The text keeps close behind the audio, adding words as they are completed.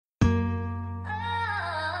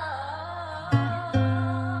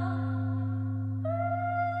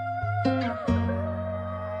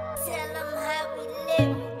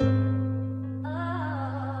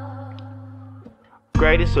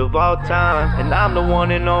greatest of all time. And I'm the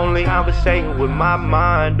one and only, conversating with my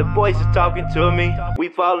mind. The voice is talking to me, we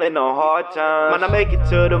falling on hard times. Might not make it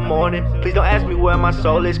to the morning, please don't ask me where my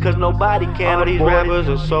soul is, cause nobody can. All these rappers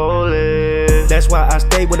are soulless. That's why I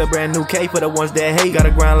stay with a brand new K for the ones that hate.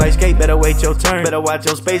 Gotta grind like skate, better wait your turn. Better watch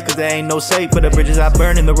your space, cause there ain't no safe. For the bridges I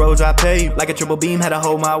burn and the roads I pave. Like a triple beam, had to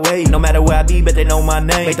hold my weight. No matter where I be, but they know my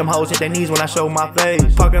name. Make them hoes hit their knees when I show my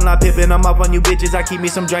face. Parking lot pippin', I'm up on you bitches. I keep me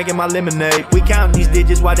some drink in my lemonade. We counting these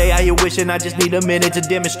digits while they out here wishing. I just need a minute to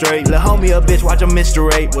demonstrate. Lil' homie a bitch, watch them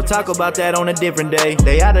menstruate. We'll talk about that on a different day.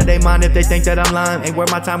 They out of their mind if they think that I'm lying. Ain't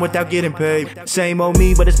worth my time without getting paid. Same old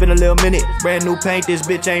me, but it's been a little minute. Brand new paint, this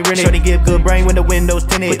bitch ain't rented. Shorty give good brain when the windows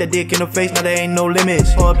tinted. Put that dick in the face, now there ain't no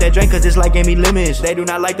limits. Pour up that drink cause it's like gave me limits. They do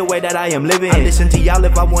not like the way that I am living. I listen to y'all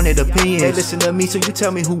if I wanted opinions. They listen to me, so you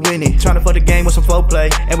tell me who winning. Tryna fuck the game with some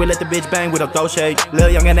foreplay, and we let the bitch bang with a throw shade. Lil'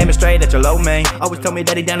 young and aiming straight at your low main. Always tell me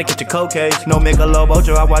that he down to catch a cold case. No Michelob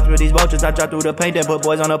Ultra, I watch with these vultures. I drop through the paint and put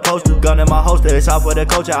boys on a poster. Gun in my holster, it's all for the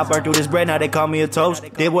culture. I burn through this bread, now they call me a toast.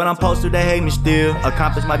 Did what I'm supposed to, they hate me still.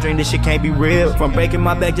 Accomplished my dream, this shit can't be real. From breaking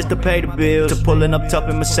my back just to pay the bills, to pulling up tough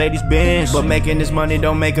in Mercedes Benz. But making this money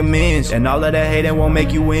don't make amends, and all of that hating won't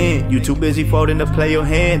make you win. You too busy folding to play your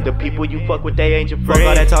hand. The people you fuck with, they ain't your friend. Fuck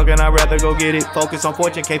all that talking, I'd rather go get it. Focus on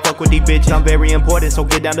fortune, can't fuck with these bitches. I'm very important, so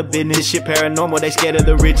get down to business. This shit paranormal, they scared of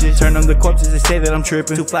the riches. Turn on the corpses, they say that I'm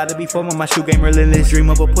tripping. Too fly to be formal, my shoe game relentless. Dream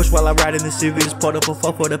of a push while I ride in the Civics. Put up a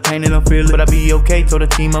fuck for the pain and I'm feeling. But I be okay, told the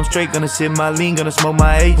team I'm straight. Gonna sip my lean, gonna smoke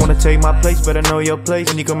my ace. Wanna take my place, better know your place.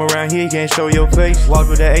 When you come around here, you can't show your face. Walk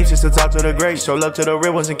with the aces to talk to the greats. Show love to the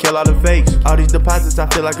real ones and kill all the fakes. All these deposits, I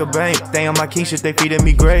feel like a bank. Stay on my king shit, they feeding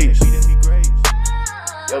me grapes.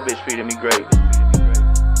 Yo bitch feeding me grapes.